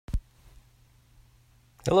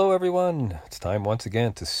Hello, everyone. It's time once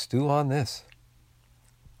again to stew on this.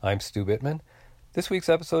 I'm Stu Bittman. This week's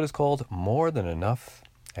episode is called More Than Enough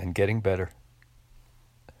and Getting Better.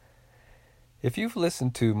 If you've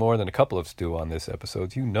listened to more than a couple of Stew on This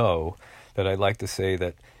episodes, you know that I like to say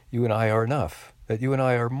that you and I are enough, that you and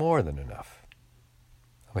I are more than enough.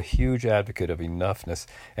 I'm a huge advocate of enoughness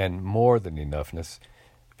and more than enoughness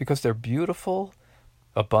because they're beautiful,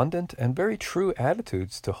 abundant, and very true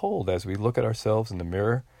attitudes to hold as we look at ourselves in the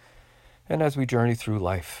mirror and as we journey through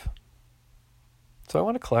life. So I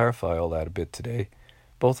want to clarify all that a bit today,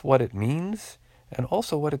 both what it means and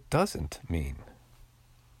also what it doesn't mean.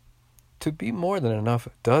 To be more than enough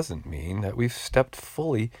doesn't mean that we've stepped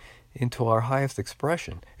fully into our highest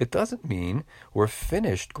expression. It doesn't mean we're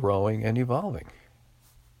finished growing and evolving.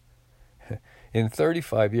 In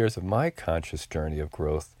 35 years of my conscious journey of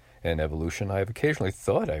growth and evolution, I have occasionally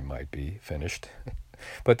thought I might be finished.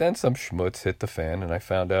 But then some schmutz hit the fan and I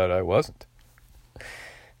found out I wasn't.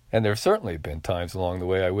 And there have certainly been times along the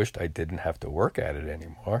way I wished I didn't have to work at it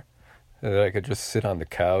anymore, that I could just sit on the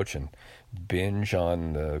couch and binge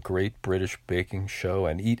on the Great British Baking Show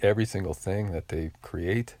and eat every single thing that they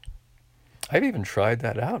create. I've even tried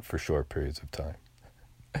that out for short periods of time.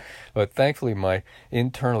 But thankfully my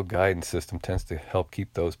internal guidance system tends to help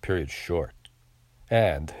keep those periods short.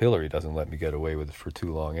 And Hillary doesn't let me get away with it for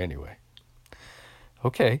too long anyway.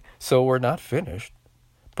 Okay, so we're not finished,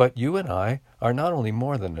 but you and I are not only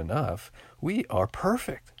more than enough, we are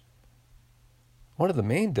perfect. One of the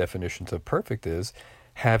main definitions of perfect is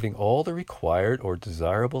having all the required or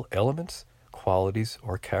desirable elements, qualities,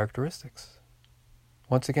 or characteristics.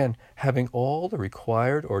 Once again, having all the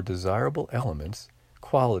required or desirable elements,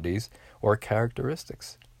 qualities, or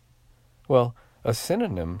characteristics. Well, a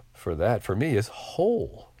synonym for that, for me, is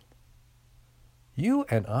whole. You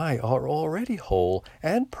and I are already whole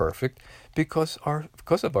and perfect because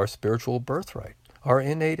of our spiritual birthright, our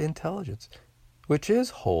innate intelligence, which is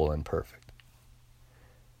whole and perfect.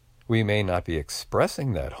 We may not be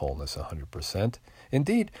expressing that wholeness 100%.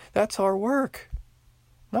 Indeed, that's our work.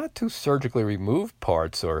 Not to surgically remove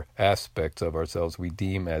parts or aspects of ourselves we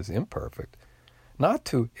deem as imperfect. Not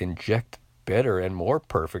to inject better and more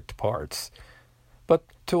perfect parts, but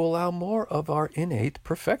to allow more of our innate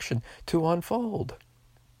perfection to unfold.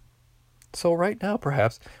 So right now,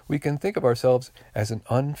 perhaps, we can think of ourselves as an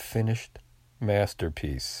unfinished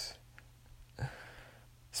masterpiece.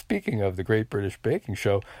 Speaking of the Great British Baking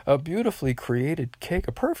Show, a beautifully created cake,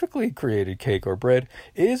 a perfectly created cake or bread,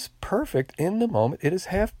 is perfect in the moment it is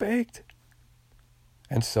half-baked.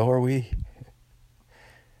 And so are we.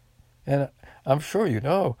 And I'm sure you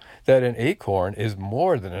know that an acorn is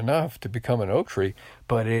more than enough to become an oak tree,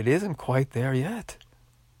 but it isn't quite there yet.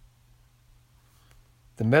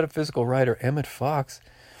 The metaphysical writer Emmett Fox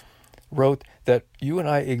wrote that you and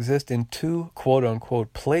I exist in two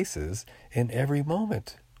quote-unquote places in every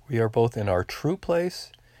moment. We are both in our true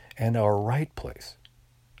place and our right place.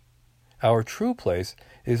 Our true place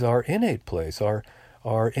is our innate place, our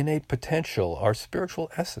innate potential, our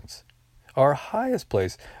spiritual essence. Our highest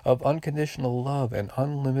place of unconditional love and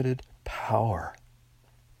unlimited power.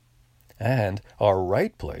 And our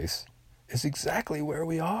right place is exactly where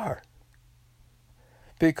we are.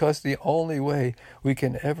 Because the only way we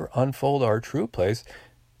can ever unfold our true place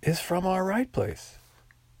is from our right place.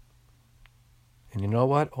 And you know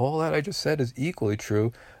what? All that I just said is equally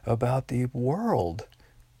true about the world.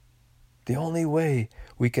 The only way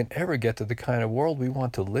we can ever get to the kind of world we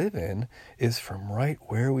want to live in is from right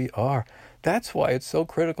where we are. That's why it's so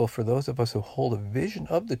critical for those of us who hold a vision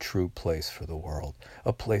of the true place for the world,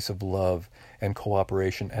 a place of love and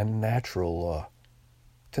cooperation and natural law,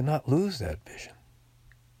 to not lose that vision.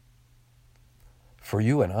 For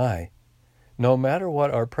you and I, no matter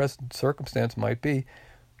what our present circumstance might be,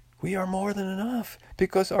 we are more than enough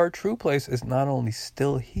because our true place is not only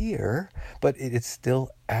still here, but it is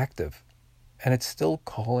still active. And it's still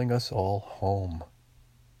calling us all home.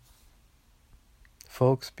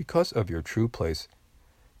 Folks, because of your true place,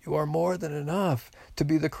 you are more than enough to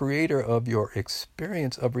be the creator of your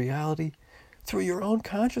experience of reality through your own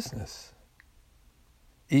consciousness.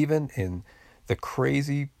 Even in the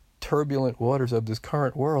crazy, turbulent waters of this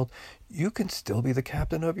current world, you can still be the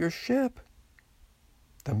captain of your ship,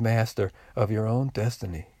 the master of your own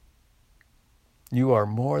destiny. You are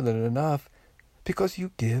more than enough because you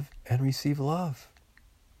give and receive love.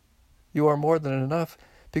 You are more than enough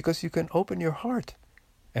because you can open your heart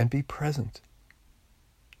and be present.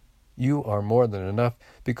 You are more than enough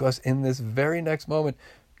because in this very next moment,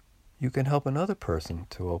 you can help another person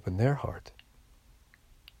to open their heart.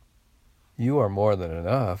 You are more than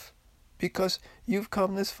enough because you've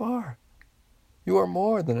come this far. You are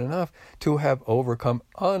more than enough to have overcome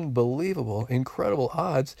unbelievable, incredible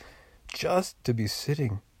odds just to be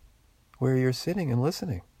sitting where you're sitting and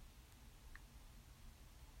listening.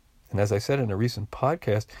 And as I said in a recent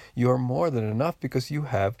podcast, you are more than enough because you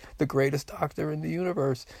have the greatest doctor in the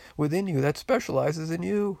universe within you that specializes in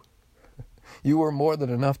you. You are more than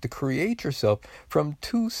enough to create yourself from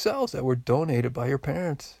 2 cells that were donated by your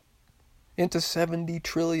parents into 70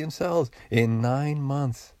 trillion cells in 9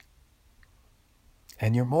 months.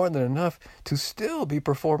 And you're more than enough to still be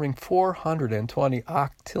performing 420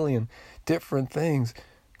 octillion different things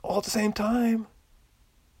all at the same time.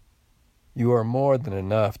 You are more than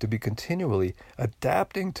enough to be continually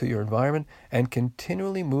adapting to your environment and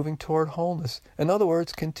continually moving toward wholeness. In other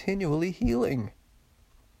words, continually healing.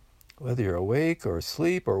 Whether you're awake or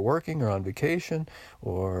asleep or working or on vacation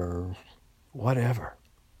or whatever.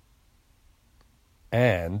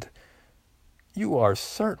 And you are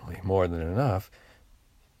certainly more than enough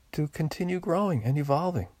to continue growing and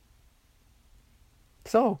evolving.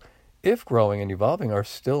 So, if growing and evolving are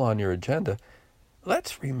still on your agenda,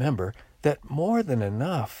 let's remember that more than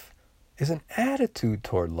enough is an attitude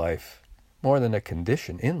toward life more than a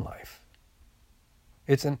condition in life.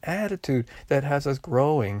 It's an attitude that has us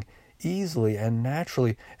growing easily and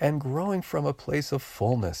naturally and growing from a place of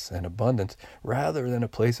fullness and abundance rather than a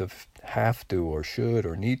place of have to or should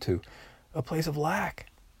or need to, a place of lack.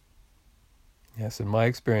 Yes, in my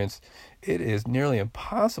experience, it is nearly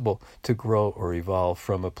impossible to grow or evolve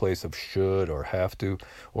from a place of should or have to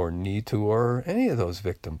or need to or any of those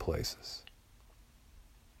victim places.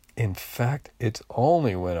 In fact, it's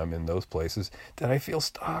only when I'm in those places that I feel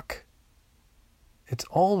stuck. It's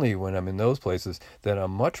only when I'm in those places that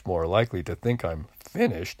I'm much more likely to think I'm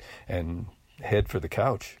finished and head for the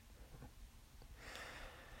couch.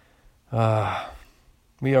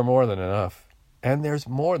 We are more than enough. And there's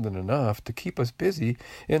more than enough to keep us busy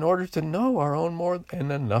in order to know our own more than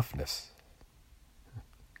enoughness.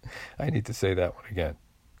 I need to say that one again.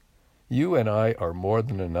 You and I are more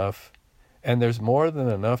than enough, and there's more than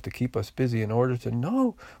enough to keep us busy in order to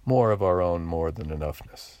know more of our own more than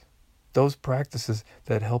enoughness. Those practices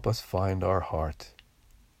that help us find our heart.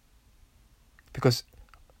 Because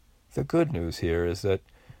the good news here is that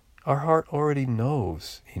our heart already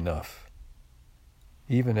knows enough,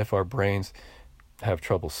 even if our brains have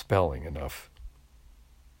trouble spelling enough.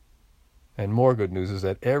 And more good news is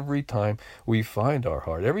that every time we find our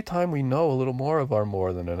heart, every time we know a little more of our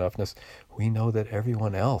more than enoughness, we know that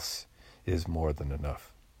everyone else is more than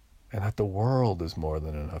enough, and that the world is more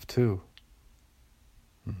than enough too.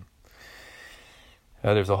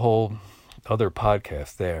 There's a whole other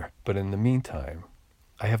podcast there, but in the meantime,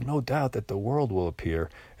 I have no doubt that the world will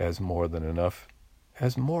appear as more than enough,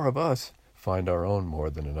 as more of us find our own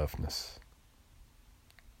more than enoughness.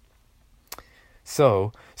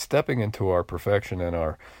 So, stepping into our perfection and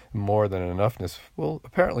our more than enoughness will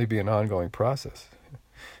apparently be an ongoing process.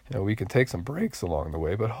 We can take some breaks along the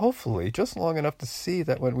way, but hopefully just long enough to see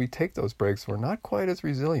that when we take those breaks, we're not quite as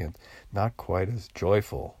resilient, not quite as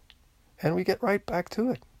joyful, and we get right back to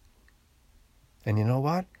it. And you know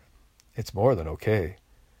what? It's more than okay,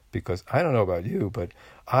 because I don't know about you, but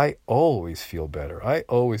I always feel better. I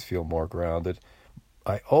always feel more grounded.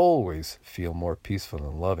 I always feel more peaceful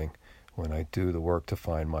and loving when I do the work to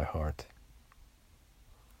find my heart.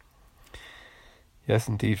 Yes,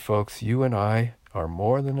 indeed, folks, you and I are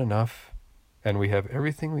more than enough, and we have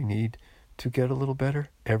everything we need to get a little better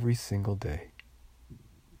every single day.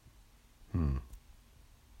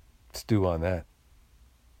 Stew on that.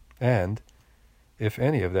 And if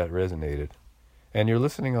any of that resonated, and you're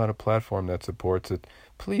listening on a platform that supports it,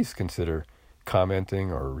 please consider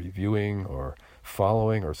commenting or reviewing or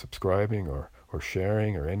following or subscribing or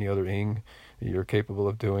sharing or any other ing you're capable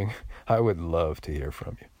of doing. I would love to hear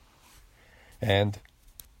from you. And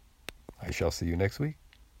I shall see you next week.